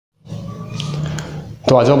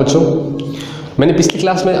तो आ जाओ बच्चों, मैंने पिछली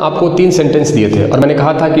क्लास में आपको 3 सेंटेंस दिए थे और मैंने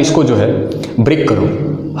कहा था कि इसको जो है ब्रेक करो,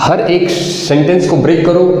 हर एक सेंटेंस को ब्रेक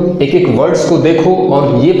करो, एक एक वर्ड्स को देखो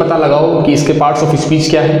और ये पता लगाओ कि इसके पार्ट्स ऑफ स्पीच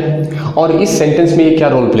क्या है और इस सेंटेंस में ये क्या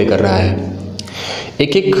रोल प्ले कर रहा है।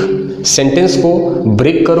 एक एक सेंटेंस को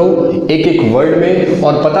ब्रेक करो एक एक वर्ड में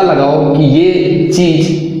और पता लगाओ कि ये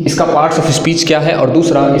चीज़ इसका पार्ट्स ऑफ स्पीच क्या है और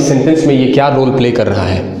दूसरा इस सेंटेंस में ये क्या रोल प्ले कर रहा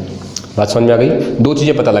है। बात समझ में आ गई? 2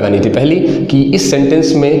 चीज़ें पता लगानी थी, पहली कि इस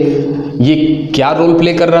सेंटेंस में ये क्या रोल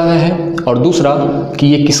प्ले कर रहा है और दूसरा कि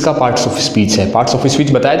ये किसका पार्ट्स ऑफ स्पीच है। पार्ट्स ऑफ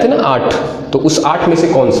स्पीच बताए थे ना 8, तो उस 8 में से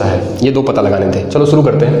कौन सा है, ये 2 पता लगाने थे। चलो शुरू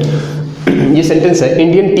करते हैं। ये सेंटेंस है,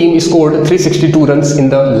 Indian team scored 362 runs in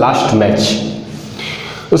the last match.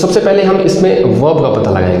 तो सबसे पहले हम इसमें वर्ब का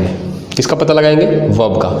पता लगाएंगे। किसका पता लगाएंगे?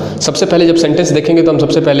 वर्ब का। सबसे पहले जब सेंटेंस देखेंगे तो हम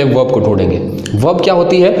सबसे पहले वर्ब को ढूंढेंगे। वर्ब क्या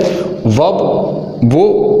होती है? वर्ब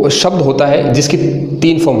वो शब्द होता है जिसकी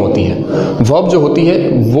 3 फॉर्म होती है। वर्ब जो होती है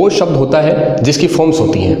वो शब्द होता है जिसकी फॉर्म्स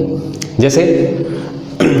होती हैं। जैसे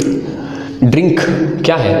ड्रिंक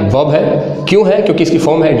क्या है? वर्ब है। क्यों है? क्योंकि इसकी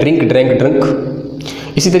फॉर्म है ड्रिंक, ड्रैंक, ड्रंक।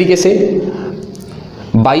 इसी तरीके से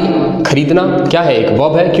बाई खरीदना क्या है? एक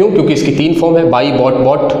वर्ब है। क्यों? क्योंकि इसकी 3 फॉर्म है, बाई, बॉट,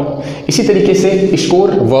 बॉट। इसी तरीके से स्कोर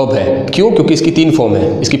वर्ब है। क्यों? क्योंकि इसकी 3 फॉर्म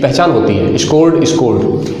है, इसकी पहचान होती है स्कोर्ड, स्कोर्ड,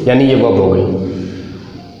 यानी ये वर्ब हो गई,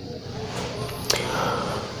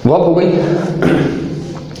 वर्ब हो गई।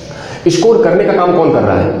 स्कोर करने का काम कौन कर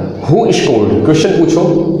रहा है? Who scored. क्वेश्चन पूछो,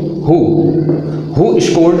 who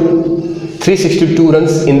scored 362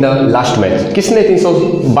 runs in the last match. किसने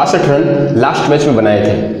 362 रन लास्ट मैच में बनाए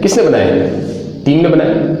थे? किसने बनाए? टीम ने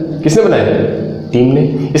बनाया। किसने बनाया? टीम ने।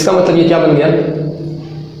 इसका मतलब ये क्या बन गया?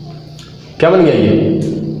 क्या बन गया?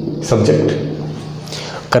 ये सब्जेक्ट।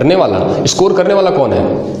 करने वाला, स्कोर करने वाला कौन है?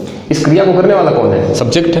 इस क्रिया को करने वाला कौन है?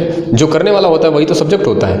 सब्जेक्ट है। जो करने वाला होता है वही तो सब्जेक्ट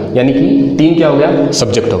होता है, यानी कि टीम क्या हो गया?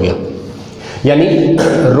 सब्जेक्ट हो गया। यानी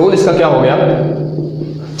रोल इसका क्या हो गया?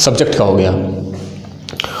 सब्जेक्ट का हो गया।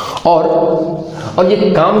 और ये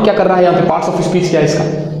काम क्या कर रहा है यहाँ पे? पार्ट्स ऑफ स्पीच क्या है इसका?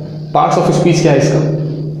 पार्ट्स ऑफ स्पीच क्या है इसका?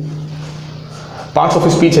 पार्ट्स ऑफ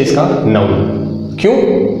स्पीच है इसका नाउन। क्यों?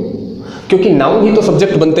 क्योंकि नाउन ही तो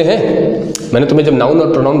सब्जेक्ट बनते हैं। मैंने तुम्हें जब नाउन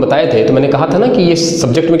और प्रोनाउन बताए थे तो मैंने कहा था ना कि ये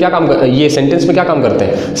सब्जेक्ट में क्या काम ये सेंटेंस में क्या काम करते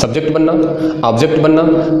हैं? सब्जेक्ट बनना, ऑब्जेक्ट बनना,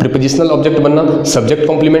 प्रीपोजिशनल ऑब्जेक्ट बनना, सब्जेक्ट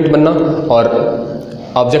कॉम्प्लीमेंट बनना और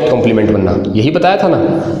ऑब्जेक्ट कॉम्प्लीमेंट बनना, यही बताया था ना।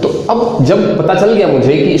 तो अब जब पता चल गया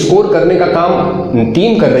मुझे कि स्कोर करने का काम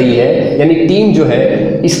टीम कर रही है, यानी टीम जो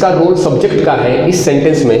है इसका रोल सब्जेक्ट का है इस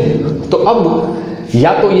सेंटेंस में, तो अब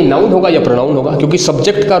या तो ये नाउन होगा या प्रोनाउन होगा, क्योंकि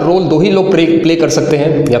सब्जेक्ट का रोल 2 ही लोग प्ले कर सकते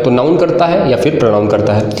हैं, या तो नाउन करता है या फिर प्रोनाउन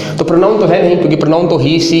करता है। तो प्रोनाउन तो है नहीं, क्योंकि प्रोनाउन तो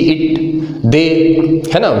ही, शी, इट, दे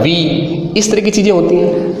है ना, वी, इस तरह की चीजें होती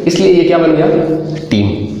हैं। इसलिए ये क्या बन गया?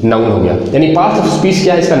 टीम, नाउन हो गया। यानी पार्ट ऑफ स्पीच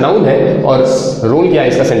क्या है? इसका नाउन है और रोल क्या है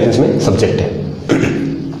इसका सेंटेंस में? सब्जेक्ट है।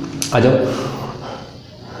 आ जाओ।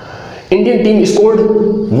 Indian team scored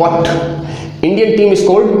what? Indian team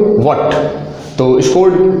scored what? तो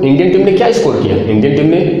स्कोर्ड, इंडियन टीम ने क्या स्कोर किया? इंडियन टीम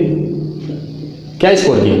ने क्या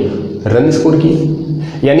स्कोर किया? रन स्कोर किए।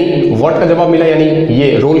 यानी व्हाट का जवाब मिला, यानी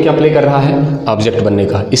ये रोल क्या प्ले कर रहा है? ऑब्जेक्ट बनने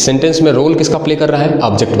का। इस सेंटेंस में रोल किसका प्ले कर रहा है?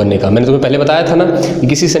 ऑब्जेक्ट बनने का। मैंने तुम्हें पहले बताया था ना कि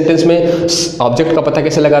किसी सेंटेंस में ऑब्जेक्ट का पता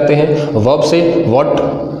कैसे लगाते हैं? वर्ब से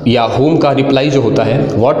व्हाट या होम का रिप्लाई जो होता है,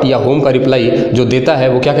 व्हाट या होम का रिप्लाई जो देता है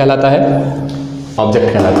वो क्या कहलाता है?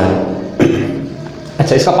 ऑब्जेक्ट कहलाता है।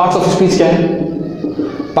 अच्छा, इसका पार्ट्स ऑफ स्पीच क्या है?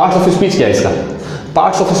 पार्ट्स ऑफ स्पीच क्या है इसका?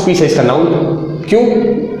 पार्ट्स ऑफ स्पीच है इसका नाउन। क्यों?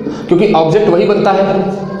 क्योंकि ऑब्जेक्ट वही बनता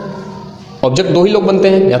है। ऑब्जेक्ट 2 ही लोग बनते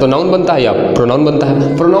हैं, या तो नाउन बनता है या प्रोनाउन बनता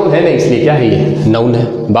है। प्रोनाउन है नहीं, इसलिए क्या है ये? नाउन है।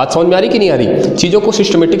 बात समझ में आ रही कि नहीं आ रही? चीज़ों को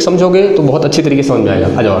सिस्टमेटिक समझोगे तो बहुत अच्छी तरीके से समझ में आएगा।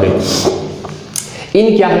 आ जाओ आगे।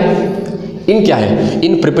 इन क्या है? इन क्या है?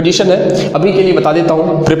 इन प्रीपोजिशन है। अभी के लिए बता देता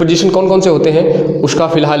हूँ प्रीपोजिशन कौन कौन से होते हैं, उसका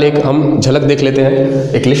फिलहाल एक हम झलक देख लेते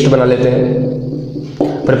हैं, एक लिस्ट बना लेते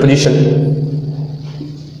हैं। प्रीपोजिशन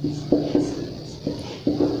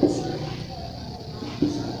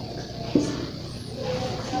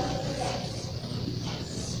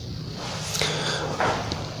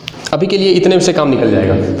अभी के लिए इतने से काम निकल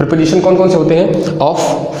जाएगा। प्रीपोजिशन कौन कौन से होते हैं? ऑफ,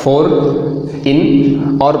 फॉर,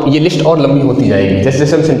 इन, और ये लिस्ट और लंबी होती जाएगी। जैसे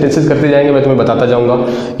जैसे हम सेंटेंसेस करते जाएंगे मैं तुम्हें बताता जाऊंगा।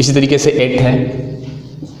 इसी तरीके से एट है,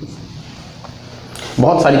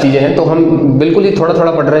 बहुत सारी चीज़ें हैं, तो हम बिल्कुल ही थोड़ा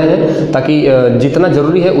थोड़ा पढ़ रहे हैं ताकि जितना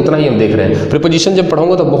जरूरी है उतना ही हम देख रहे हैं। प्रीपोजिशन जब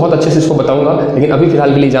पढ़ूंगा तो बहुत अच्छे से इसको बताऊंगा, लेकिन अभी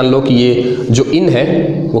फिलहाल के लिए जान लो कि ये जो इन है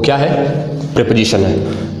वो क्या है? प्रीपोजिशन है।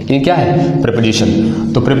 इन क्या है?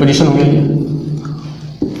 प्रीपोजिशन। तो प्रीपोजिशन हो गया।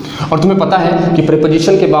 और तुम्हें पता है कि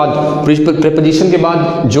प्रीपोजिशन के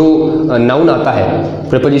बाद जो नाउन आता है,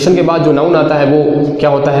 प्रीपोजिशन के बाद जो नाउन आता है वो क्या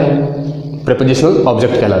होता है? प्रीपोजिशनल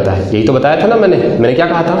ऑब्जेक्ट कहलाता है। यही तो बताया था ना मैंने क्या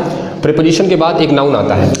कहा था, प्रीपोजिशन के बाद एक नाउन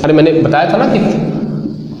आता है। अरे मैंने बताया था ना कि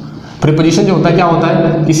प्रीपोजिशन जो होता है क्या होता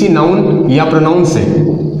है, किसी नाउन या प्रोनाउन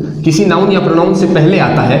से पहले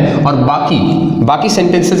आता है और बाकी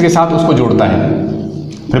सेंटेंसेस के साथ उसको जोड़ता है।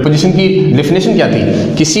 प्रीपोजिशन की डेफिनेशन क्या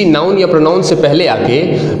थी, किसी नाउन या प्रोनाउन से पहले आके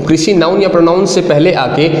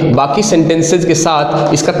बाकी सेंटेंसेस के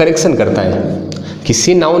साथ इसका करेक्शन करता है।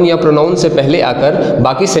 किसी नाउन या प्रोनाउन से पहले आकर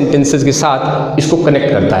बाकी सेंटेंसेस के साथ इसको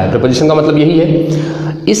कनेक्ट करता है। प्रीपोजिशन का मतलब यही है।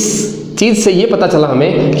 इस चीज से ये पता चला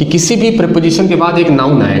हमें कि किसी भी प्रीपोजिशन के बाद एक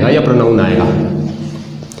नाउन आएगा या प्रोनाउन आएगा।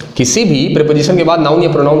 किसी भी प्रीपोजिशन के बाद नाउन या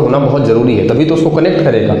प्रोनाउन होना बहुत जरूरी है, तभी तो उसको कनेक्ट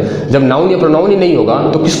करेगा। जब नाउन या प्रोनाउन ही नहीं होगा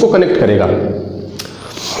तो किसको कनेक्ट करेगा।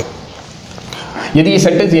 यदि ये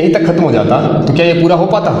सेंटेंस यहीं तक खत्म हो जाता तो क्या ये पूरा हो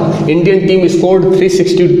पाता। Indian team scored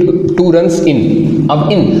 362 runs in. अब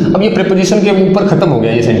ये प्रीपोजिशन के ऊपर खत्म हो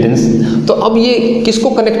गया ये सेंटेंस, तो अब ये किसको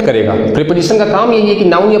कनेक्ट करेगा। प्रीपोजिशन का काम यही है कि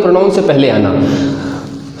नाउन या प्रोनाउन से पहले आना।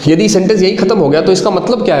 यदि सेंटेंस यही खत्म हो गया तो इसका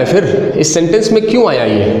मतलब क्या है, फिर इस सेंटेंस में क्यों आया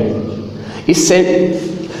ये,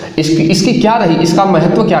 इसकी क्या रही, इसका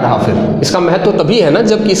महत्व क्या रहा। फिर इसका महत्व तभी है ना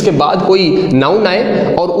जबकि इसके बाद कोई नाउन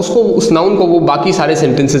आए और उस नाउन को वो बाकी सारे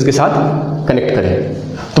सेंटेंसेस के साथ कनेक्ट करे।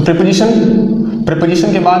 तो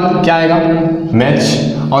प्रीपोजिशन के बाद क्या आएगा, मैच।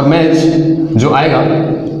 और मैच जो आएगा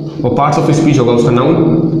वो पार्ट्स ऑफ स्पीच होगा, उसका नाउन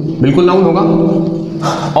बिल्कुल नाउन होगा।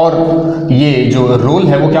 और ये जो रोल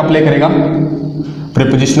है वो क्या प्ले करेगा,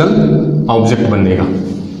 प्रीपोजिशनल ऑब्जेक्ट बनेगा,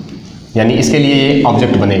 यानी इसके लिए ये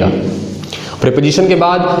ऑब्जेक्ट बनेगा। प्रीपोजिशन के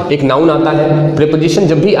बाद एक नाउन आता है। प्रीपोजिशन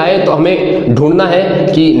जब भी आए तो हमें ढूंढना है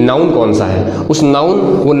कि नाउन कौन सा है। वो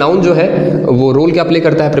नाउन जो है वो रोल क्या प्ले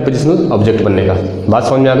करता है, प्रीपोजिशनल ऑब्जेक्ट बनने का। बात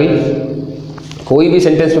समझ में आ गई। कोई भी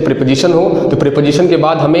सेंटेंस में प्रीपोजिशन हो तो प्रीपोजिशन के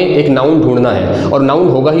बाद हमें एक नाउन ढूंढना है, और नाउन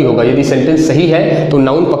होगा ही होगा। यदि सेंटेंस सही है तो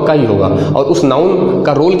नाउन पक्का ही होगा, और उस नाउन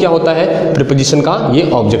का रोल क्या होता है, प्रीपोजिशन का ये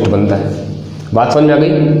ऑब्जेक्ट बनता है। बात समझ में आ गई।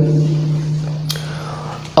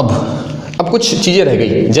 अब कुछ चीजें रह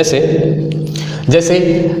गई, जैसे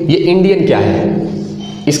ये इंडियन क्या है,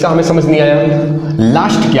 इसका हमें समझ नहीं आया।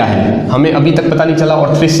 लास्ट क्या है, हमें अभी तक पता नहीं चला।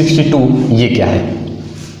 और 362 ये क्या है।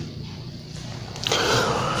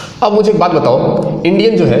 अब मुझे एक बात बताओ,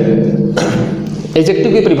 इंडियन जो है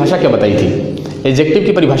एडजेक्टिव की परिभाषा क्या बताई थी। एडजेक्टिव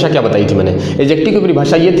की परिभाषा क्या बताई थी मैंने। एडजेक्टिव की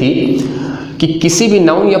परिभाषा ये थी कि किसी भी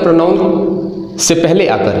नाउन या प्रोनाउन से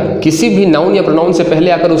पहले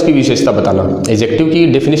आकर उसकी विशेषता बताना। एडजेक्टिव की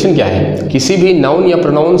डेफिनेशन क्या है, किसी भी नाउन या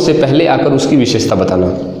प्रोनाउन से पहले आकर उसकी विशेषता बताना।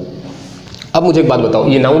 अब मुझे एक बात बताओ,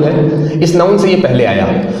 ये नाउन है, इस नाउन से ये पहले आया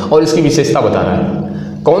और इसकी विशेषता बता रहा है।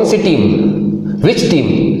 कौन सी team, which team,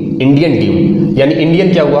 Indian team. यानी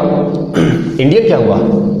इंडियन क्या हुआ,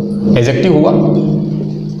 एडजेक्टिव हुआ।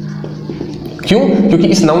 क्यों, क्योंकि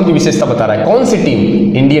इस नाउन की विशेषता बता रहा है। कौन सी टीम,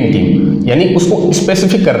 इंडियन टीम, यानी उसको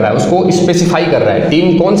स्पेसिफिक कर रहा है, उसको स्पेसिफाई कर रहा है।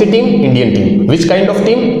 टीम, कौन सी team, Indian team. Which kind of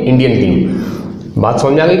team, Indian team. बात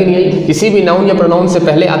समझ में आ गई कि नहीं आई। किसी भी नाउन या प्रोनाउन से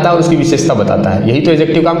पहले आता है और उसकी विशेषता बताता है। यही तो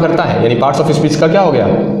एडजेक्टिव काम करता है, यानी पार्ट्स ऑफ स्पीच का क्या हो गया,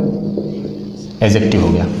 एडजेक्टिव हो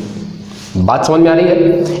गया। बात समझ में आ रही है।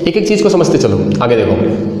 एक एक चीज को समझते चलो, आगे देखो।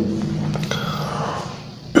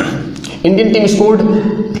 Indian team scored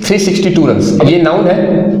 362 runs. अब ये नाउन है,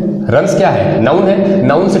 रन्स क्या है, नाउन है,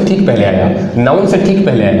 नाउन से ठीक पहले आया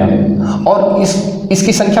और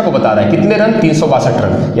इसकी संख्या को बता रहा है। कितने रन, 362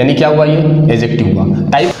 रन। यानी क्या हुआ, ये एडजेक्टिव हुआ।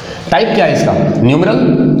 टाइप क्या है इसका, न्यूमरल।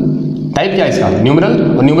 टाइप क्या है इसका,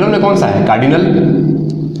 न्यूमरल। और न्यूमरल में कौन सा है, कार्डिनल।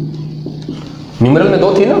 न्यूमरल में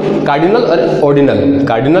दो थी ना, कार्डिनल और ordinal.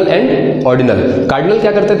 Cardinal and ordinal. Cardinal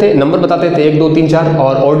क्या करते थे, नंबर बताते थे 1 2 3 4,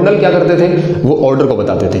 और ऑर्डिनल क्या करते थे, वो ऑर्डर को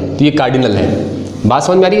बताते थे। तो ये कार्डिनल है। बात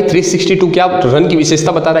समझ में आ रही है। 362 क्या रन की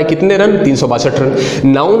विशेषता बता रहा है, कितने रन, 362 रन।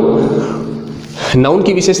 नाउन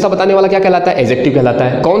की विशेषता बताने वाला क्या कहलाता है, एडजेक्टिव कहलाता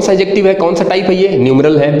है। कौन सा एडजेक्टिव है, कौन सा टाइप है, ये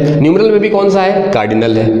न्यूमरल है। न्यूमरल में भी कौन सा है,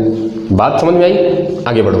 कार्डिनल है। बात समझ में आई,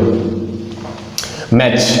 आगे बढ़ो।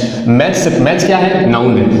 मैच क्या है,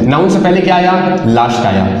 नाउन है। नाउन से पहले क्या आया, लास्ट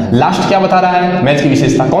आया। लास्ट क्या बता रहा है, मैच की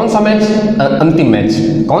विशेषता। कौन सा मैच, अंतिम मैच।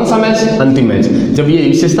 कौन सा मैच, अंतिम मैच। जब ये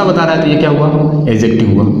विशेषता बता रहा है तो ये क्या हुआ, एडजेक्टिव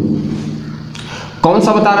हुआ। कौन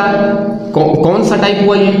सा बता रहा है, कौन सा टाइप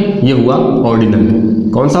हुआ, ये हुआ ऑर्डिनल।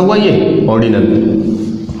 कौन सा हुआ, ये ऑर्डिनल,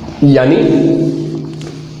 यानी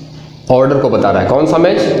ऑर्डर को बता रहा है। कौन सा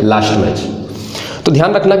मैच, लास्ट मैच। तो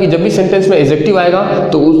ध्यान रखना कि जब भी सेंटेंस में एडजेक्टिव आएगा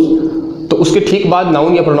तो उसके ठीक बाद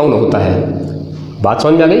नाउन या प्रोनाउन होता है। बात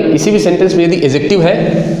समझ में आ गई। किसी भी सेंटेंस में यदि एडजेक्टिव है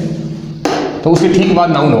तो उसके ठीक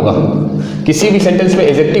बाद नाउन होगा। किसी भी सेंटेंस में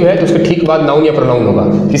एडजेक्टिव है तो उसके ठीक बाद नाउन या प्रोनाउन होगा।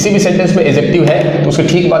 किसी भी सेंटेंस में एडजेक्टिव है तो उसके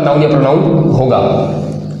ठीक बाद नाउन या प्रोनाउन होगा।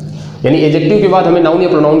 यानी एडजेक्टिव के बाद हमें नाउन या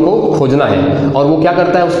प्रोनाउन को खोजना है और वो क्या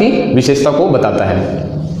करता है, उसकी विशेषता को बताता है।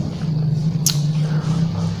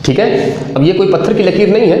 ठीक है। अब ये कोई पत्थर की लकीर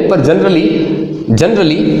नहीं है, पर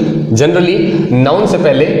जनरली नाउन से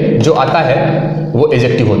पहले जो आता है वो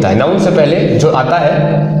एडजेक्टिव होता है। नाउन से पहले जो आता है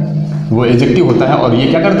वो एडजेक्टिव होता है, और ये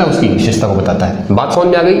क्या करता है, उसकी विशेषता को बताता है। बात समझ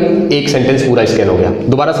में आ गई? एक सेंटेंस पूरा स्कैन हो गया।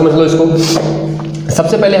 दोबारा समझ लो इसको।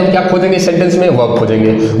 सबसे पहले हम क्या खोजेंगे इस सेंटेंस में? वर्ब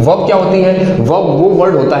खोजेंगे। वर्ब क्या होती है? वर्ब वो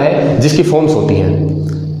वर्ड होता है जिसकी फॉर्म्स होती हैं।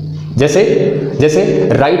 जैसे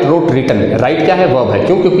राइट, रोट, रिटन। राइट क्या है? वर्ब है।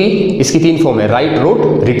 क्यों? क्योंकि इसकी 3 फॉर्म है, राइट,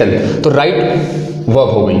 रोट, रिटन। तो राइट वर्ब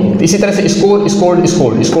हो गई। इसी तरह से स्कोर,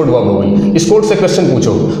 स्कोर्ड वर्ब हो गई। स्कोर्ड से क्वेश्चन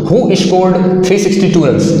पूछो, हु स्कोर्ड 362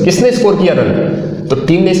 रन्स? किसने स्कोर किया रन? तो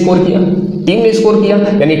टीम ने स्कोर किया। टीम ने स्कोर किया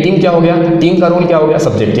यानी टीम क्या हो गया? टीम का रोल क्या हो गया?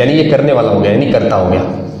 सब्जेक्ट, यानी ये करने वाला हो गया, यानी करता हो गया।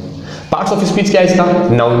 पार्ट्स ऑफ स्पीच क्या है इसका?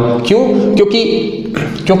 नाउन। क्यों?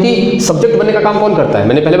 क्योंकि सब्जेक्ट बनने का काम कौन करता है?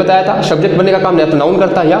 मैंने पहले बताया था, सब्जेक्ट बनने का काम या तो नाउन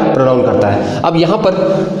करता है या प्रोनाउन करता है। अब यहां पर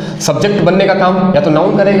सब्जेक्ट बनने का काम या तो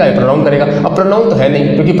नाउन करेगा या प्रोनाउन करेगा। अब प्रोनाउन तो है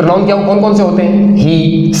नहीं, क्योंकि प्रोनाउन क्या कौन कौन से होते हैं?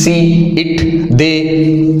 ही, सी, इट, दे,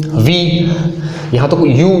 वी। यहां तो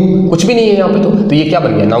यू कुछ भी नहीं है यहां पे, तो ये क्या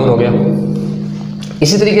बन गया? नाउन हो गया।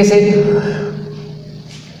 इसी तरीके से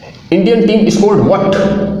Indian team scored what?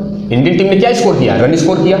 Indian team ने क्या स्कोर किया? रन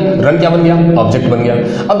स्कोर किया। रन क्या बन गया? ऑब्जेक्ट बन गया।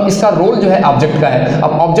 अब इसका रोल जो है ऑब्जेक्ट का है।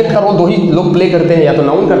 अब ऑब्जेक्ट का रोल 2 ही लोग प्ले करते हैं, या तो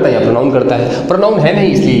नाउन करता है या प्रोनाउन करता है। प्रोनाउन है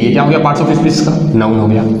नहीं, इसलिए ये क्या हो गया? पार्ट्स ऑफ स्पीच का नाउन हो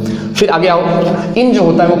गया। फिर आगे आओ, इन जो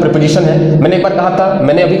होता है वो प्रीपोजिशन है। मैंने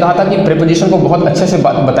अभी कहा था कि प्रीपोजिशन को बहुत अच्छे से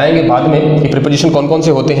बताएंगे बाद में कि प्रीपोजिशन कौन कौन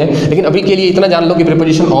से होते हैं, लेकिन अभी के लिए इतना जान लो कि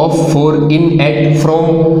preposition of, for, in, eight, from,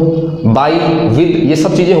 bye, with, ये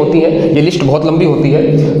सब चीजें होती हैं। ये लिस्ट बहुत लंबी होती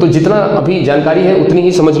है, तो जितना अभी जानकारी है उतनी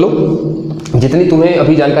ही समझ लो, जितनी तुम्हें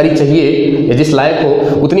अभी जानकारी चाहिए या जिस लायक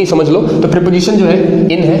हो उतनी समझ लो। तो प्रीपोजिशन जो है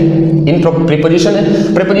इन है, इन प्रीपोजिशन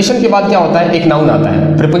है। प्रीपोजिशन के बाद क्या होता है? एक नाउन आता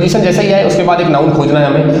है। प्रीपोजिशन जैसा ही है उसके बाद एक नाउन खोजना है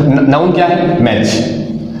हमें। नाउन क्या है? मैच।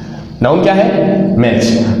 नाउन क्या है?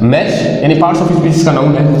 मैच यानी पार्ट्स ऑफ स्पीच का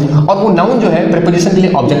नाउन है। और वो नाउन जो है प्रीपोजिशन के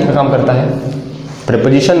लिए ऑब्जेक्ट का काम करता है।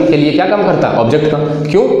 प्रीपोजिशन के लिए क्या काम करता है? ऑब्जेक्ट का।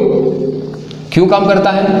 क्यों काम करता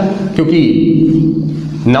है? क्योंकि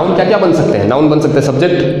नाउन क्या क्या बन सकते हैं? नाउन बन सकते हैं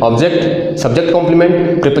subject, object, subject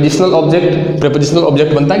complement, prepositional object. Prepositional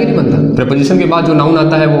object बनता है कि नहीं बनता? प्रीपोजिशन के बाद जो नाउन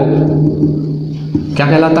आता है वो क्या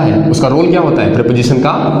कहलाता है? उसका रोल क्या होता है? प्रीपोजिशन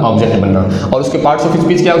का ऑब्जेक्ट बनना। और उसके पार्ट्स ऑफ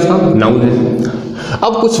स्पीच क्या है? उसका नाउन है।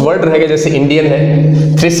 अब कुछ वर्ड रह गए, जैसे इंडियन है,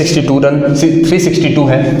 362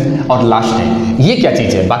 है, और लास्ट है। ये क्या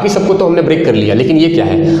चीज़ है? बाकी सबको तो हमने ब्रेक कर लिया, लेकिन ये क्या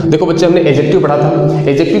है? देखो बच्चे, हमने एडजेक्टिव पढ़ा था।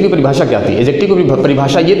 एडजेक्टिव की परिभाषा क्या थी? एडजेक्टिव की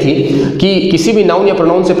परिभाषा ये थी कि किसी भी नाउन या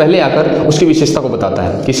प्रोनाउन से पहले आकर उसकी विशेषता को बताता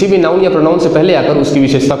है। किसी भी नाउन या प्रोनाउन से पहले आकर उसकी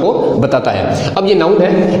विशेषता को बताता है। अब ये नाउन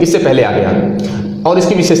है, इससे पहले आ गया और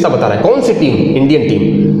इसकी विशेषता बता रहा है। कौन सी टीम? Indian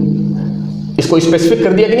team. इसको स्पेसिफिक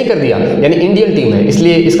कर दिया कि नहीं कर दिया? यानी इंडियन टीम है,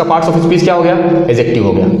 इसलिए इसका पार्ट्स ऑफ स्पीच क्या हो गया? एडजेक्टिव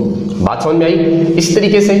हो गया। बात समझ में आई? इस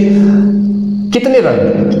तरीके से कितने रन?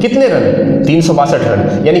 362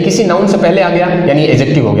 रन, यानी किसी नाउन से पहले आ गया, यानी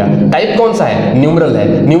एडजेक्टिव हो गया। टाइप कौन सा है? न्यूमरल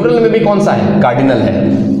है। न्यूमरल में भी कौन सा है? कार्डिनल है।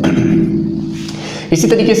 इसी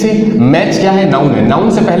तरीके से मैच क्या है? नाउन है। नाउन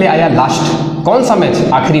से पहले आया लास्ट। कौन सा मैच?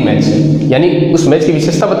 आखिरी मैच, यानी उस मैच की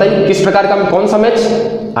विशेषता बताइए, किस प्रकार का? कौन सा मैच?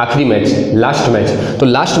 आखिरी मैच, लास्ट मैच। तो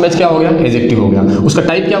लास्ट मैच क्या हो गया? एडजेक्टिव हो गया। उसका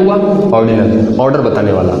टाइप क्या हुआ? ऑर्डिनल, ऑर्डर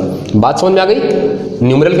बताने वाला। बात समझ में आ गई?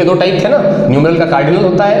 न्यूमरल के 2 टाइप थे ना, न्यूमरल का कार्डिनल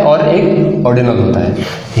होता है और एक ऑर्डिनल होता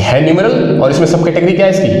है न्यूमरल, और इसमें सब कैटेगरी क्या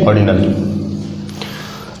है इसकी? ऑर्डिनल।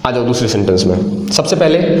 आ जाओ दूसरे सेंटेंस में। सबसे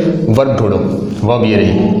पहले वर्ब ढूंढो। वर्ब ये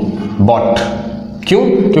रही, बॉट। क्यों?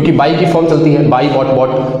 क्योंकि बाई की फॉर्म चलती है, बाई,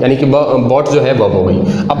 बॉट, यानी कि बॉट जो है वर्ब हो गई।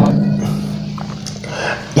 अब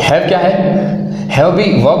हैव क्या है? हैव भी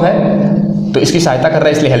वर्ब है, तो इसकी सहायता कर रहा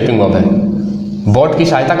है, इसलिए हेल्पिंग वर्ब है। बॉट की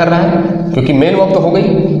सहायता कर रहा है क्योंकि मेन वर्ब तो हो गई।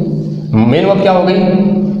 मेन वर्ब क्या हो गई?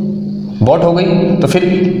 बॉट हो गई। तो फिर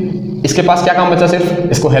इसके पास क्या काम बचा?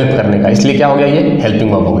 सिर्फ इसको हेल्प करने का, इसलिए क्या हो गया? ये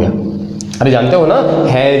हेल्पिंग वर्ब हो गया। अरे जानते हो ना,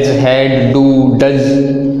 has, had, do, does,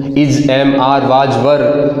 is, M, are, was, were,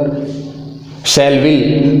 shell, will,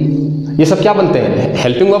 ये सब क्या बनते हैं?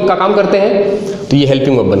 हेल्पिंग वर्ब का काम करते हैं। तो ये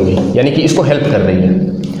हेल्पिंग वर्ब बन गई, यानी कि इसको हेल्प कर रही है।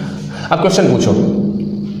 अब क्वेश्चन पूछो,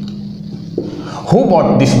 हु बॉट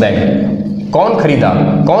दिस बैग? कौन खरीदा?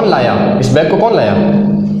 कौन लाया? इस बैग को कौन लाया?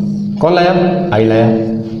 कौन लाया? आई लाया।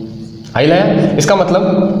 आई लाया। इसका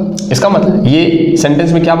मतलब ये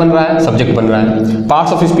सेंटेंस में क्या बन रहा है? सब्जेक्ट बन रहा है।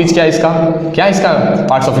 पार्ट्स ऑफ स्पीच क्या है इसका? क्या है इसका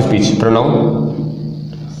parts of speech? Pronoun.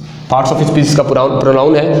 Parts of speech का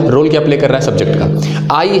प्रोनाउन है। रोल क्या प्ले कर रहा है? सब्जेक्ट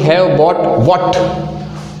का। I have bought what?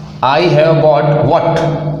 I have bought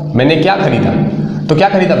what? मैंने क्या खरीदा? तो क्या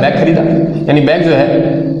खरीदा? बैग खरीदा, यानी बैग जो है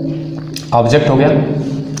ऑब्जेक्ट हो गया।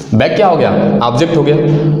 बैग क्या हो गया? ऑब्जेक्ट हो गया।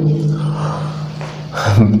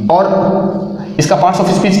 और इसका पार्ट्स ऑफ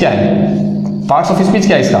स्पीच क्या है? पार्ट्स ऑफ स्पीच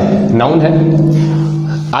क्या है इसका? नाउन है।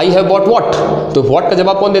 आई हैव बॉट वॉट, तो वॉट का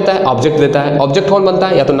जवाब कौन देता है? ऑब्जेक्ट देता है। ऑब्जेक्ट कौन बनता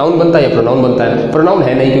है? या तो नाउन बनता है या प्रोनाउन बनता है। प्रोनाउन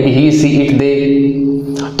है नहीं क्योंकि ही सी इट दे,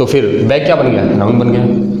 तो फिर बैग क्या बन गया? नाउन बन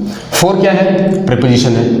गया। फोर क्या है?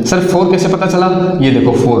 प्रीपोजिशन है। सर फोर कैसे पता चला? ये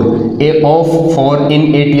देखो four, A, of, for,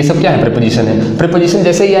 in, eight, ये सब क्या है? प्रीपोजिशन है। प्रीपोजिशन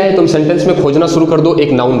जैसे ही आए तुम सेंटेंस में खोजना शुरू कर दो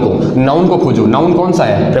एक नाउन को। नाउन को खोजो, नाउन कौन सा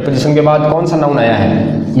है? प्रीपोजिशन के बाद कौन सा नाउन आया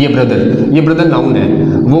है? ये ब्रदर, ये ब्रदर नाउन है।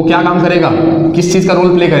 वो क्या काम करेगा? किस चीज का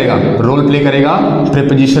रोल प्ले करेगा? रोल प्ले करेगा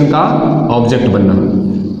प्रीपोजिशन का ऑब्जेक्ट बनना,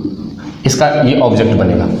 इसका ये ऑब्जेक्ट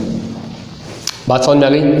बनेगा। बात समझ में आ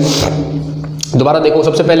गई? दोबारा देखो,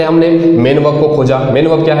 सबसे पहले हमने मेन वर्ब को खोजा। मेन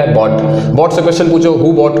वर्ब क्या है? बॉट। बॉट से क्वेश्चन पूछो,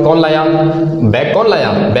 हु बॉट, कौन लाया? बैग कौन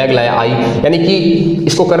लाया? बैग लाया आई, यानी कि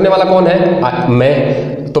इसको करने वाला कौन है?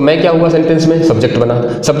 मैं। तो मैं क्या हुआ सेंटेंस में? सब्जेक्ट बना।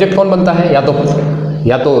 सब्जेक्ट कौन बनता है?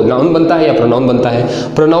 या तो नाउन बनता है या प्रोनाउन बनता है।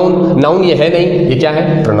 प्रोनाउन, नाउन ये है नहीं, ये क्या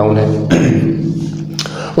है? प्रोनाउन है।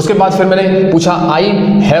 उसके बाद फिर मैंने पूछा आई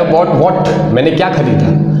हैव बॉट व्हाट, मैंने क्या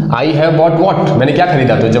खरीदा? आई हैव बॉट व्हाट, मैंने क्या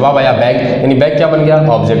खरीदा? तो जवाब आया बैग, यानी बैग क्या बन गया?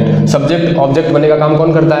 ऑब्जेक्ट। सब्जेक्ट ऑब्जेक्ट बनने का काम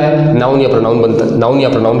कौन करता है? नाउन या प्रोनाउन बनता है, नाउन या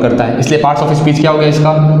प्रोनाउन करता है, इसलिए पार्ट्स ऑफ स्पीच क्या हो गया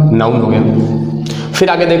इसका? नाउन हो गया। फिर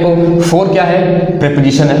आगे देखो, फोर क्या है?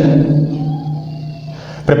 प्रीपोजिशन है।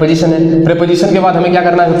 प्रीपोजिशन है। प्रीपोजिशन के बाद हमें क्या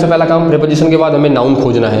करना है? सबसे पहला काम, प्रीपोजिशन के बाद हमें नाउन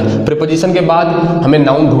खोजना है। प्रीपोजिशन के बाद हमें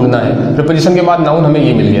नाउन ढूंढना है। प्रीपोजिशन के बाद नाउन हमें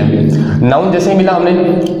ये मिल गया। नाउन जैसे ही मिला हमने,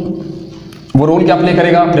 वो रोल क्या प्ले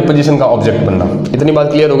करेगा? प्रीपोजिशन का ऑब्जेक्ट बनना। इतनी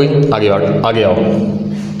बात क्लियर हो गई? आगे आओ।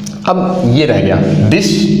 अब ये रह गया दिस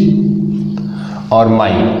और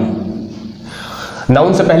माई।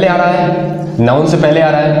 नाउन से पहले आ रहा है, नाउन से पहले आ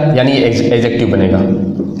रहा है, यानी ये एडजेक्टिव बनेगा।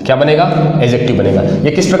 क्या बनेगा? एडजेक्टिव बनेगा।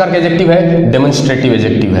 ये किस प्रकार का एडजेक्टिव है? डेमोन्स्ट्रेटिव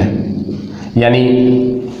एडजेक्टिव है, यानी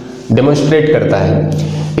डेमोन्स्ट्रेट करता है।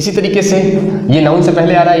 इसी तरीके से ये नाउन से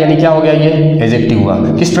पहले आ रहा है, यानी क्या हो गया? ये एडजेक्टिव हुआ।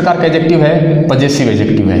 किस प्रकार का एडजेक्टिव है? पजेसिव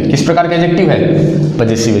एडजेक्टिव है। किस प्रकार का एडजेक्टिव है?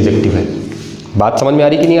 पजेसिव एडजेक्टिव है। बात समझ में आ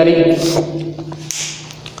रही कि नहीं आ रही?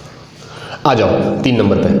 आ जाओ 3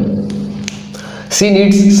 नंबर पे। सी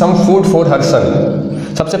needs some food for her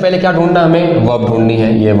सन। सबसे पहले क्या ढूंढना हमें? वर्ब ढूंढनी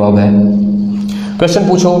है, ये वर्ब है। क्वेश्चन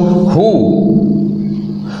पूछो,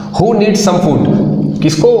 हु नीड्स सम फूड,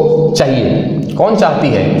 किसको चाहिए? कौन चाहती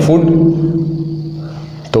है फूड?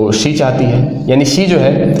 तो शी चाहती है, यानी शी जो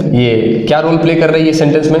है ये क्या रोल प्ले कर रही है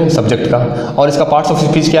सेंटेंस में? सब्जेक्ट का। और इसका पार्ट्स ऑफ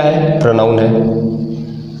स्पीच क्या है? प्रोनाउन है।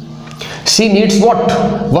 शी नीड्स व्हाट,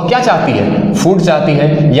 वह क्या चाहती है? फूड चाहती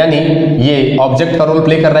है, यानी ये ऑब्जेक्ट का रोल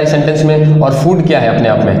प्ले कर रहा है सेंटेंस में। और फूड क्या है अपने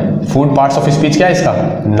आप में? फूड पार्ट्स ऑफ स्पीच क्या है इसका?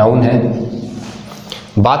 नाउन है।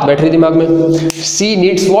 बात बैठ रही दिमाग में? सी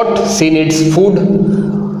needs what? C needs food.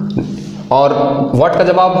 और व्हाट का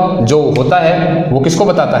जवाब जो होता है वो किसको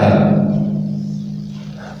बताता है?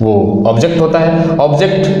 वो ऑब्जेक्ट होता है।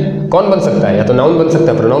 ऑब्जेक्ट कौन बन सकता है? या तो नाउन बन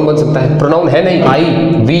सकता है, प्रोनाउन बन सकता है। प्रोनाउन है नहीं, आई,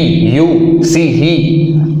 वी, यू, सी, ही,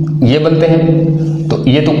 ये बनते हैं। तो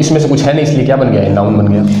ये तो इसमें से कुछ है नहीं, इसलिए क्या बन गया? नाउन बन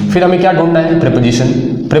गया। फिर हमें क्या ढूंढना है? प्रीपोजिशन।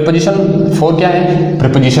 प्रीपोजिशन फोर क्या है?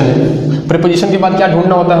 प्रीपोजिशन है। प्रीपोजिशन के बाद क्या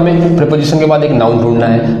ढूंढना होता है हमें? प्रीपोजिशन के बाद एक नाउन ढूंढना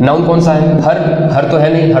है। नाउन कौन सा है? हर तो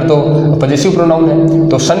है नहीं, हर तो पजेसिव प्रोनाउन है।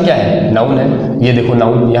 तो सन क्या है? नाउन है। ये देखो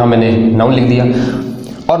नाउन, यहां मैंने नाउन लिख दिया।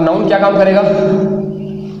 और नाउन क्या काम करेगा?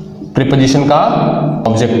 प्रीपोजिशन का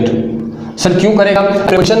ऑब्जेक्ट। सर क्यों करेगा?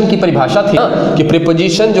 प्रीपोजिशन की परिभाषा थी ना कि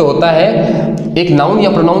प्रीपोजिशन जो होता है एक नाउन या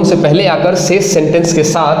प्रोनाउन से पहले आकर शेष सेंटेंस के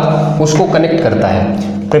साथ उसको कनेक्ट करता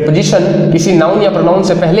है। प्रीपोजिशन किसी नाउन या प्रोनाउन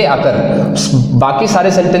से पहले आकर बाकी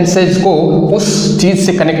सारे सेंटेंसेस को उस चीज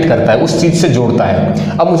से कनेक्ट करता है, उस चीज से जोड़ता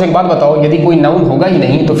है। अब मुझे एक बात बताओ, यदि कोई नाउन होगा ही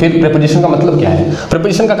नहीं तो फिर प्रीपोजिशन का मतलब क्या है?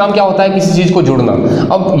 प्रीपोजिशन का काम क्या होता है? किसी चीज को जोड़ना।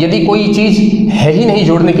 अब यदि कोई चीज है ही नहीं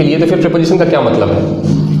जोड़ने के लिए तो फिर प्रीपोजिशन का क्या मतलब है?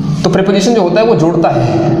 तो प्रीपोजिशन जो होता है वो जोड़ता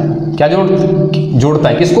है। क्या जोड़ता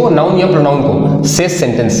है? किसको? नाउन या प्रोनाउन को शेष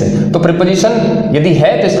सेंटेंस से। तो प्रीपोजिशन यदि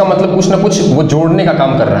है तो इसका मतलब कुछ ना कुछ वो जोड़ने का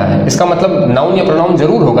काम कर रहा है। इसका मतलब नाउन या प्रोनाउन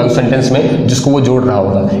जरूर होगा उस सेंटेंस में जिसको वो जोड़ रहा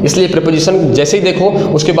होगा। इसलिए प्रीपोजिशन जैसे ही देखो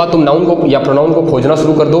उसके बाद तुम नाउन को या प्रोनाउन को खोजना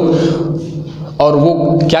शुरू कर दो और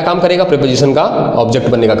वो क्या काम करेगा? प्रीपोजिशन का ऑब्जेक्ट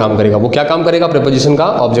बनने का काम करेगा। वो क्या काम करेगा? प्रीपोजिशन का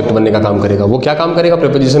ऑब्जेक्ट बनने का काम करेगा। वो क्या काम करेगा?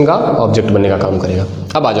 प्रीपोजिशन का ऑब्जेक्ट बनने का काम करेगा।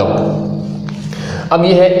 अब आ जाओ, अब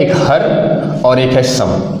ये है एक हर और एक है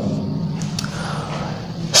सम।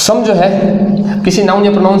 सम जो है किसी नाउन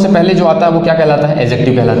या प्रोनाउन से पहले जो आता है वो क्या कहलाता है?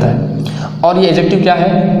 एडजेक्टिव कहलाता है। और ये एडजेक्टिव क्या है?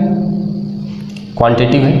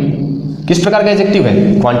 क्वांटिटिव है। किस प्रकार का एडजेक्टिव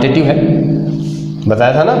है? क्वांटिटिव है।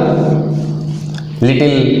 बताया था ना,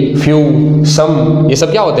 लिटिल, फ्यू, सम, ये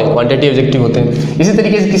सब क्या होते हैं? क्वांटिटिव एडजेक्टिव होते हैं। इसी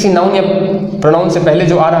तरीके से किसी नाउन या प्रोनाउन से पहले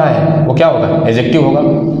जो आ रहा है वो क्या होगा? एडजेक्टिव होगा।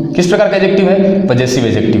 किस प्रकार का एडजेक्टिव है? पजेसिव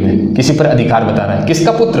एडजेक्टिव है। किसी पर अधिकार बता रहा है।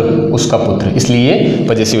 किसका पुत्र? उसका पुत्र, इसलिए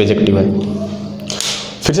पजेसिव एडजेक्टिव है।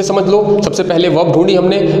 फिर से समझ लो, सबसे पहले वर्ब ढूंढी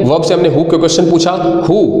हमने, वर्ब से हमने हु के क्वेश्चन पूछा,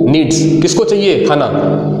 हु नीड्स, किसको चाहिए खाना,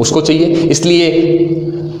 उसको चाहिए, इसलिए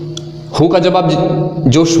हु का जवाब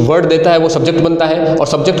जो वर्ड देता है वो सब्जेक्ट बनता है, और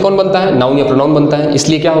सब्जेक्ट कौन बनता है, नाउन या प्रोनाउन बनता है,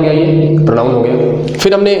 इसलिए क्या हो गया, ये प्रोनाउन हो गया।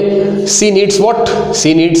 फिर हमने सी needs what,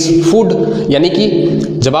 C needs food, यानी कि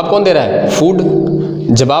जवाब कौन दे रहा है, फूड,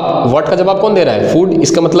 जवाब व्हाट का जवाब कौन दे रहा है, फूड,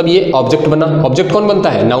 इसका मतलब ये ऑब्जेक्ट बना। ऑब्जेक्ट कौन बनता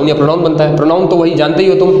है, नाउन या प्रोनाउन बनता है। प्रोनाउन तो वही जानते ही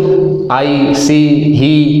हो तुम, आई, सी, ही,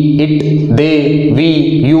 इट, दे, वी,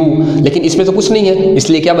 यू, लेकिन इसमें तो कुछ नहीं है,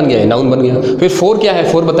 इसलिए क्या बन गया है, नाउन बन गया। फिर फोर क्या है,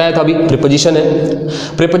 फोर बताया था अभी, प्रीपोजिशन है।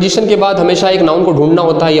 प्रीपोजिशन के बाद हमेशा एक नाउन को ढूंढना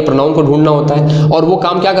होता है या प्रोनाउन को ढूंढना होता है, और वो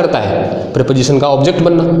काम क्या करता है, प्रीपोजिशन का ऑब्जेक्ट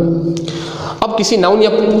बनना। अब किसी नाउन या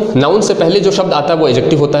नाउन से पहले जो शब्द आता है वो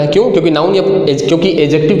एडजेक्टिव होता है। क्यों? क्योंकि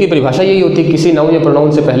एडजेक्टिव की परिभाषा यही होती है, किसी नाउन या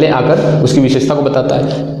प्रोनाउन से पहले आकर उसकी विशेषता को बताता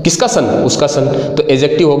है। किसका सन, उसका सन, तो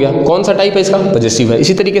एडजेक्टिव हो गया। कौन सा टाइप है इसका, पॉजेसिव है।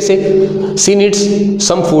 इसी तरीके से सी नीड्स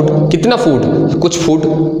सम फूड, कितना फूड, कुछ फूड,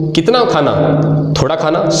 कितना खाना, थोड़ा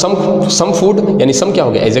खाना, सम फूड, यानी सम क्या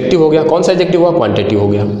हो गया, एडजेक्टिव हो गया। कौन सा एडजेक्टिव हुआ, क्वांटिटी हो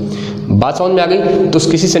गया। बात समझ में आ गई? तो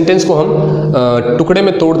किसी सेंटेंस को हम टुकड़े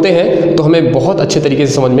में तोड़ते हैं तो हमें बहुत अच्छे तरीके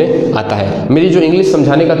से समझ में आता है। मेरी जो इंग्लिश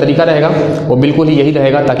समझाने का तरीका रहेगा वो बिल्कुल ही यही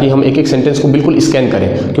रहेगा, ताकि हम एक एक सेंटेंस को बिल्कुल स्कैन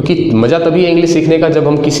करें, क्योंकि मज़ा तभी है इंग्लिश सीखने का जब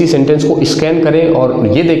हम किसी सेंटेंस को स्कैन करें और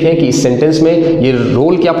ये देखें कि इस सेंटेंस में ये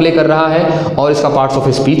रोल क्या प्ले कर रहा है और इसका पार्ट्स ऑफ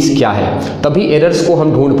स्पीच क्या है, तभी एरर्स को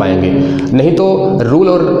हम ढूंढ पाएंगे। नहीं तो रूल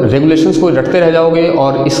और रेगुलेशंस को रटते रह जाओगे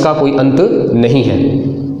और इसका कोई अंत नहीं है।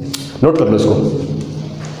 नोट कर लो इसको।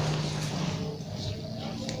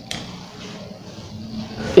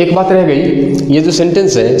 एक बात रह गई, ये जो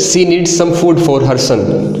सेंटेंस है सी needs some food for her सन,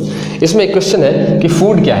 इसमें एक क्वेश्चन है कि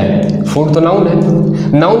फूड क्या है। फूड तो नाउन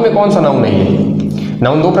है। नाउन में कौन सा नाउन है ये?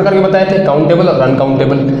 नाउन दो प्रकार के बताए थे, काउंटेबल और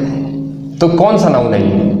अनकाउंटेबल। तो कौन सा नाउन है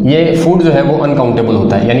ये? फूड जो है वो अनकाउंटेबल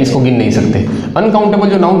होता है, यानी इसको गिन नहीं सकते। अनकाउंटेबल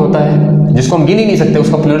जो नाउन होता है जिसको हम गिन ही नहीं सकते,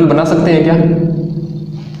 उसका प्लूरल बना सकते हैं क्या?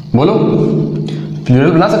 बोलो,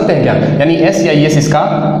 प्लूरल बना सकते हैं क्या? यानी एस या एस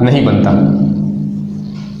इसका नहीं बनता।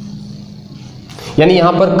 यानी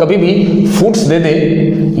यहां पर कभी भी फूड्स दे दे,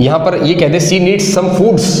 यहां पर ये कह दे सी needs some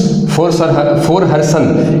foods for her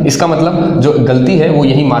सन, इसका मतलब जो गलती है वो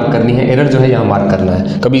यही मार्क करनी है, एरर जो है यहां मार्क करना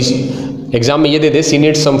है। कभी एग्जाम में ये दे दे सी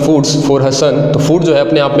needs some foods for her सन, तो फूड जो है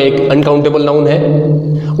अपने आप में एक अनकाउंटेबल नाउन है,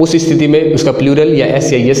 उस स्थिति में उसका प्लूरल या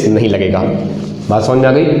एस या एस नहीं लगेगा। बात समझ में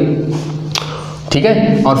आ गई? ठीक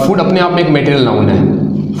है। और फूड अपने आप में एक मटेरियल नाउन है।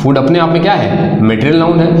 फूड अपने आप में क्या है? मटेरियल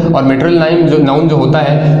नाउन है, और मटेरियल नाउन जो होता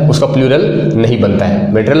है उसका प्लूरल नहीं बनता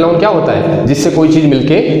है। मटेरियल नाउन क्या होता है? जिससे कोई चीज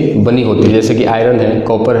मिलके बनी होती है, जैसे कि आयरन है,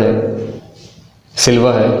 कॉपर है,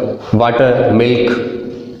 सिल्वर है, वाटर, मिल्क,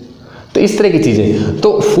 तो इस तरह की चीजें।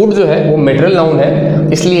 तो फूड जो है वो मटेरियल नाउन है,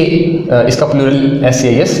 इसलिए इसका प्लूरल एस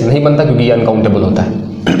या एस नहीं बनता, क्योंकि ये अनकाउंटेबल होता है।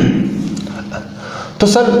 तो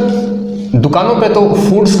सर दुकानों पे तो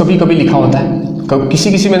फूड्स कभी कभी लिखा होता है,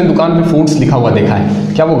 किसी मैंने दुकान पे फूड्स लिखा हुआ देखा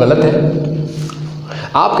है, क्या वो गलत है?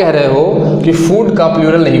 आप कह रहे हो कि फूड का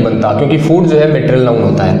प्लूरल नहीं बनता क्योंकि फूड जो है मटेरियल नाउन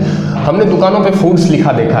होता है। हमने दुकानों पे फूड्स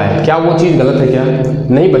लिखा देखा है, क्या वो चीज़ गलत है क्या?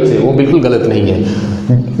 नहीं बच्चे, वो बिल्कुल गलत नहीं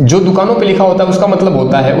है। जो दुकानों पे लिखा होता है उसका मतलब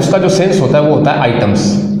होता है, उसका जो सेंस होता है वो होता है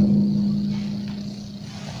आइटम्स।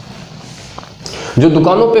 जो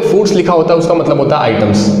दुकानों पे फूड्स लिखा होता है उसका मतलब होता है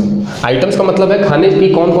आइटम्स। आइटम्स का मतलब है खाने की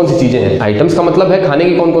कौन कौन सी चीजें हैं। आइटम्स का मतलब है खाने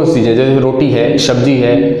की कौन कौन सी चीजें, जैसे रोटी है, सब्जी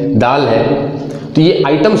है, दाल है, तो ये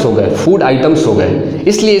आइटम्स हो गए, फूड आइटम्स हो गए,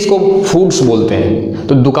 इसलिए इसको फूड्स बोलते हैं।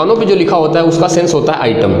 तो दुकानों पे जो लिखा होता है उसका सेंस होता है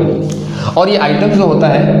आइटम, और ये आइटम जो होता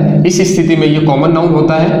है इस स्थिति में ये कॉमन नाउन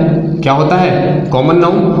होता है। क्या होता है? Common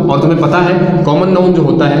noun. और तुम्हें पता है कॉमन नाउन जो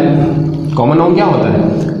होता है, कॉमन नाउन क्या होता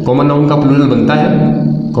है? कॉमन नाउन का प्लूरल बनता है,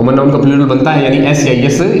 कॉमन नाउन का प्लूरल बनता है, यानी एस या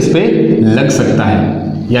एस इस पे लग सकता है,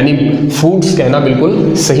 यानी फूड्स कहना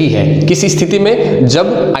बिल्कुल सही है। किस स्थिति में?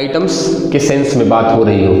 जब आइटम्स के सेंस में बात हो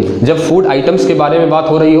रही हो, जब फूड आइटम्स के बारे में बात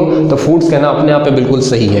हो रही हो तो फूड्स कहना अपने आप में बिल्कुल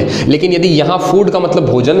सही है। लेकिन यदि यहाँ फूड का मतलब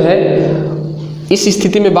भोजन है, इस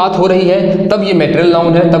स्थिति में बात हो रही है, तब ये मटेरियल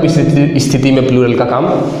नाउन है, तब इस स्थिति में प्लूरल का काम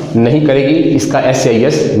नहीं करेगी, इसका एस या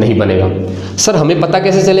एस नहीं बनेगा। सर हमें पता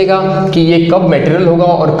कैसे चलेगा कि ये कब मटेरियल होगा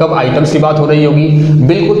और कब आइटम्स की बात हो रही होगी?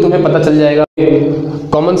 बिल्कुल तुम्हें पता चल जाएगा,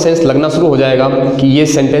 कॉमन सेंस लगना शुरू हो जाएगा कि ये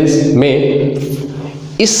सेंटेंस में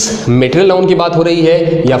इस मटेरियल नाउन की बात हो रही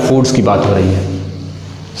है या फूड्स की बात हो रही है।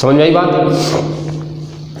 समझ में आई बात?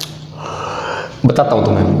 बताता हूं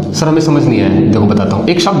तुम्हें। सर हमें समझ नहीं आया, देखो बताता हूं।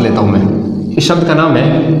 एक शब्द लेता हूं मैं, इस शब्द का नाम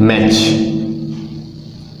है मैच।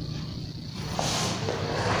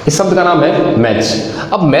 इस शब्द का नाम है मैच।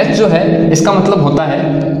 अब मैच जो है इसका मतलब होता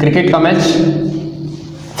है क्रिकेट का मैच,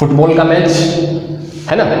 फुटबॉल का मैच,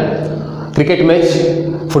 है ना? क्रिकेट मैच,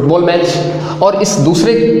 फुटबॉल मैच, और इस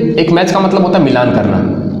दूसरे एक मैच का मतलब होता है मिलान करना।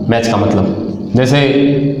 मैच का मतलब जैसे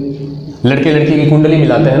लड़के लड़की की कुंडली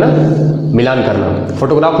मिलाते हैं ना, मिलान करना,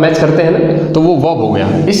 फोटोग्राफ मैच करते हैं ना, तो वो वर्ब हो गया।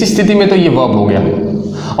 इस स्थिति में तो ये वर्ब हो गया,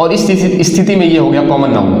 और इस स्थिति में ये हो गया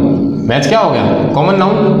कॉमन नाउन। मैच क्या हो गया? Common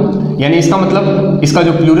noun. यानी इसका मतलब इसका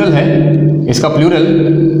जो प्लूरल है, इसका प्लूरल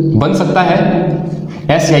बन सकता है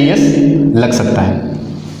एस या एस लग सकता है।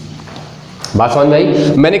 बात समझ में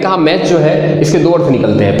आई? मैंने कहा मैच जो है इसके दो अर्थ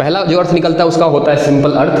निकलते हैं। पहला जो अर्थ निकलता है उसका होता है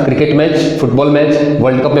सिंपल अर्थ, cricket match, football match,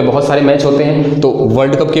 world cup में बहुत सारे मैच होते हैं, तो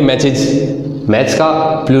वर्ल्ड कप के मैचेज, मैच का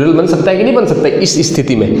प्लूरल बन सकता है कि नहीं बन सकता है? इस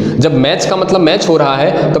स्थिति में जब मैच का मतलब मैच हो रहा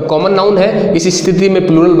है तब कॉमन नाउन है, इस स्थिति में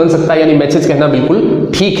प्लूरल बन सकता है, यानी मैचेज कहना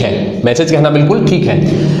बिल्कुल ठीक है, मैचेज कहना बिल्कुल ठीक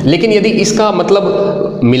है। लेकिन यदि इसका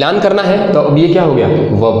मतलब मिलान करना है तो अब ये क्या हो गया?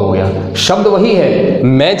 वर्ब हो गया। शब्द वही है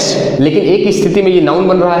मैच, लेकिन एक स्थिति में ये नाउन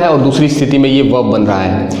बन रहा है और दूसरी स्थिति में ये वर्ब बन रहा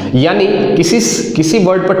है। यानी किसी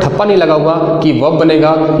वर्ड पर ठप्पा नहीं लगा हुआ कि वर्ब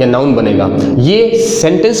बनेगा या नाउन बनेगा। ये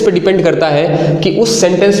सेंटेंस पे डिपेंड करता है कि उस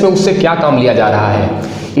सेंटेंस में उससे क्या काम लिया जा रहा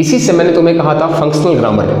है। इसी से मैंने तुम्हें कहा था फंक्शनल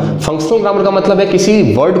ग्रामर। फंक्शनल ग्रामर का मतलब है किसी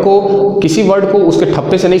वर्ड को उसके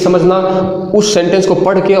ठप्पे से नहीं समझना, उस सेंटेंस को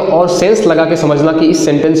पढ़ के और सेंस लगा के समझना कि इस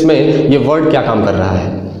सेंटेंस में ये वर्ड क्या काम कर रहा है।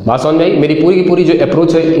 बात समझ में आई? मेरी पूरी की पूरी जो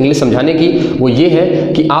अप्रोच है इंग्लिश समझाने की वो ये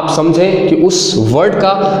है कि आप समझें कि उस वर्ड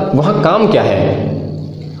का वहाँ काम क्या है।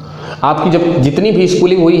 आपकी जब जितनी भी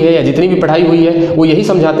स्कूलिंग हुई है या जितनी भी पढ़ाई हुई है वो यही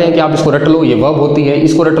समझाते हैं कि आप इसको रट लो, ये वर्ब होती है,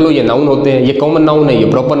 इसको रट लो, ये नाउन होते हैं, ये कॉमन नाउन है, ये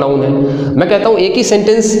प्रॉपर नाउन है। मैं कहता हूँ एक ही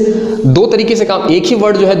सेंटेंस दो तरीके से काम, एक ही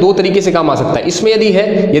वर्ड जो है दो तरीके से काम आ सकता है। इसमें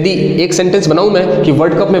यदि एक सेंटेंस बनाऊँ मैं कि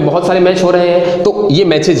वर्ल्ड कप में बहुत सारे मैच हो रहे हैं तो ये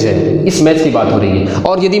मैचेज है, इस मैच की बात हो रही है।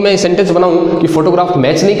 और यदि मैं सेंटेंस बनाऊँ कि फोटोग्राफ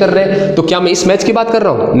मैच नहीं कर रहे तो क्या मैं इस मैच की बात कर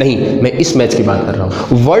रहा हूँ? नहीं, मैं इस मैच की बात कर रहा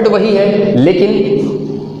हूँ। वर्ड वही है लेकिन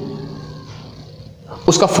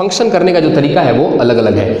उसका फंक्शन करने का जो तरीका है वो अलग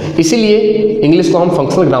अलग है। इसीलिए इंग्लिश को हम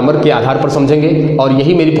फंक्शनल ग्रामर के आधार पर समझेंगे और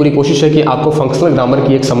यही मेरी पूरी कोशिश है कि आपको फंक्शनल ग्रामर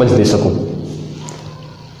की एक समझ दे सकूं।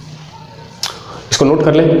 इसको नोट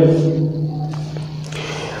कर लें,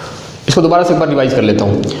 इसको दोबारा से एक बार रिवाइज कर लेता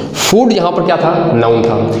हूं। फूड यहां पर क्या था? नाउन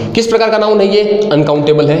था। किस प्रकार का नाउन है ये?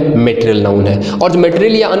 अनकाउंटेबल है, मेटेरियल नाउन है। और जो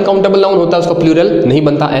मेटेरियल या अनकाउंटेबल नाउन होता है उसका प्लूरल नहीं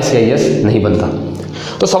बनता, एस या एस नहीं बनता।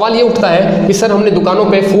 तो सवाल ये उठता है कि सर हमने दुकानों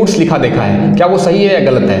पे फूड्स लिखा देखा है, क्या वो सही है या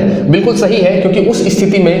गलत है? बिल्कुल सही है, क्योंकि उस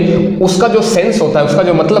स्थिति में उसका जो सेंस होता है, उसका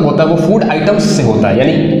जो मतलब होता है वो फूड आइटम्स से होता है।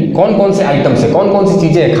 यानी कौन कौन से आइटम्स है, कौन कौन सी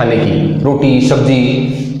चीजें हैं खाने की, रोटी,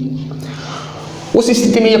 सब्जी। उस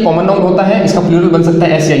स्थिति में ये कॉमन नाउन होता है, इसका प्लूरल बन सकता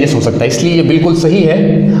है एस या एस हो सकता है, इसलिए ये बिल्कुल सही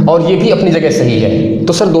है और ये भी अपनी जगह सही है।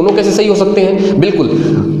 तो सर दोनों कैसे सही हो सकते हैं? बिल्कुल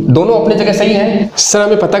दोनों अपनी जगह सही हैं। सर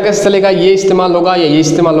हमें पता कैसे चलेगा ये इस्तेमाल होगा या ये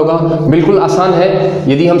इस्तेमाल होगा? बिल्कुल आसान है,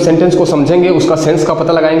 यदि हम सेंटेंस को समझेंगे, उसका सेंस का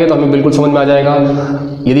पता लगाएंगे तो हमें बिल्कुल समझ में आ जाएगा।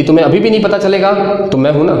 यदि तुम्हें अभी भी नहीं पता चलेगा तो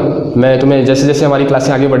मैं हूं ना, मैं तुम्हें जैसे जैसे हमारी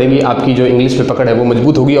क्लासें आगे बढ़ेंगी आपकी जो इंग्लिश पे पकड़ है वो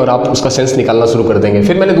मजबूत होगी और आप उसका सेंस निकालना शुरू कर देंगे।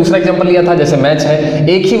 फिर मैंने दूसरा एग्जांपल लिया था, जैसे मैच है,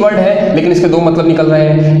 एक ही वर्ड है लेकिन इसके दो मतलब निकल रहे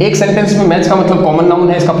हैं। एक सेंटेंस में मैच का मतलब कॉमन नाउन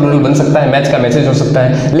है, इसका प्लूरल बन सकता है, मैच का मैसेज हो सकता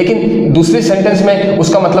है, लेकिन दूसरे सेंटेंस में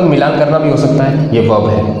उसका मतलब मिलान करना भी हो सकता है, ये वर्ब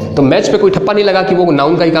है। तो मैच पे कोई ठप्पा नहीं लगा कि वो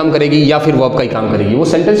नाउन का ही काम करेगी या फिर वर्ब का ही काम करेगी। वो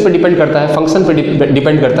सेंटेंस पे डिपेंड करता है, फंक्शन पे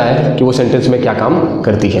डिपेंड करता है कि वो सेंटेंस में क्या काम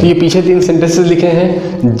करती है। तो ये पीछे 3 सेंटेंसेस लिखे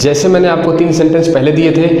हैं, जैसे मैंने आपको 3 सेंटेंस पहले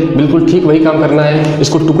दिए थे बिल्कुल ठीक वही काम करना है।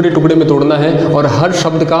 इसको टुकड़े टुकड़े में तोड़ना है और हर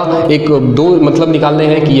शब्द का एक दो मतलब निकालने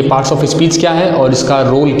हैं कि ये पार्ट्स ऑफ स्पीच क्या है और इसका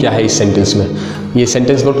रोल क्या है इस सेंटेंस में। ये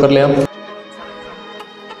सेंटेंस नोट कर लें आप।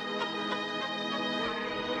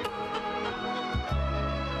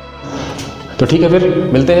 तो ठीक है, फिर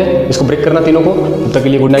मिलते हैं। इसको ब्रेक करना तीनों को, तब तक के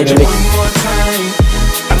लिए good night.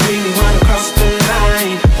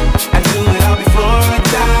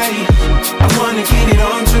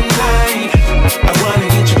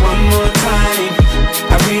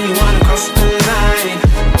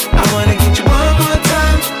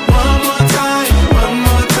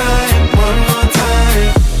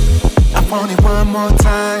 One more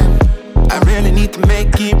time.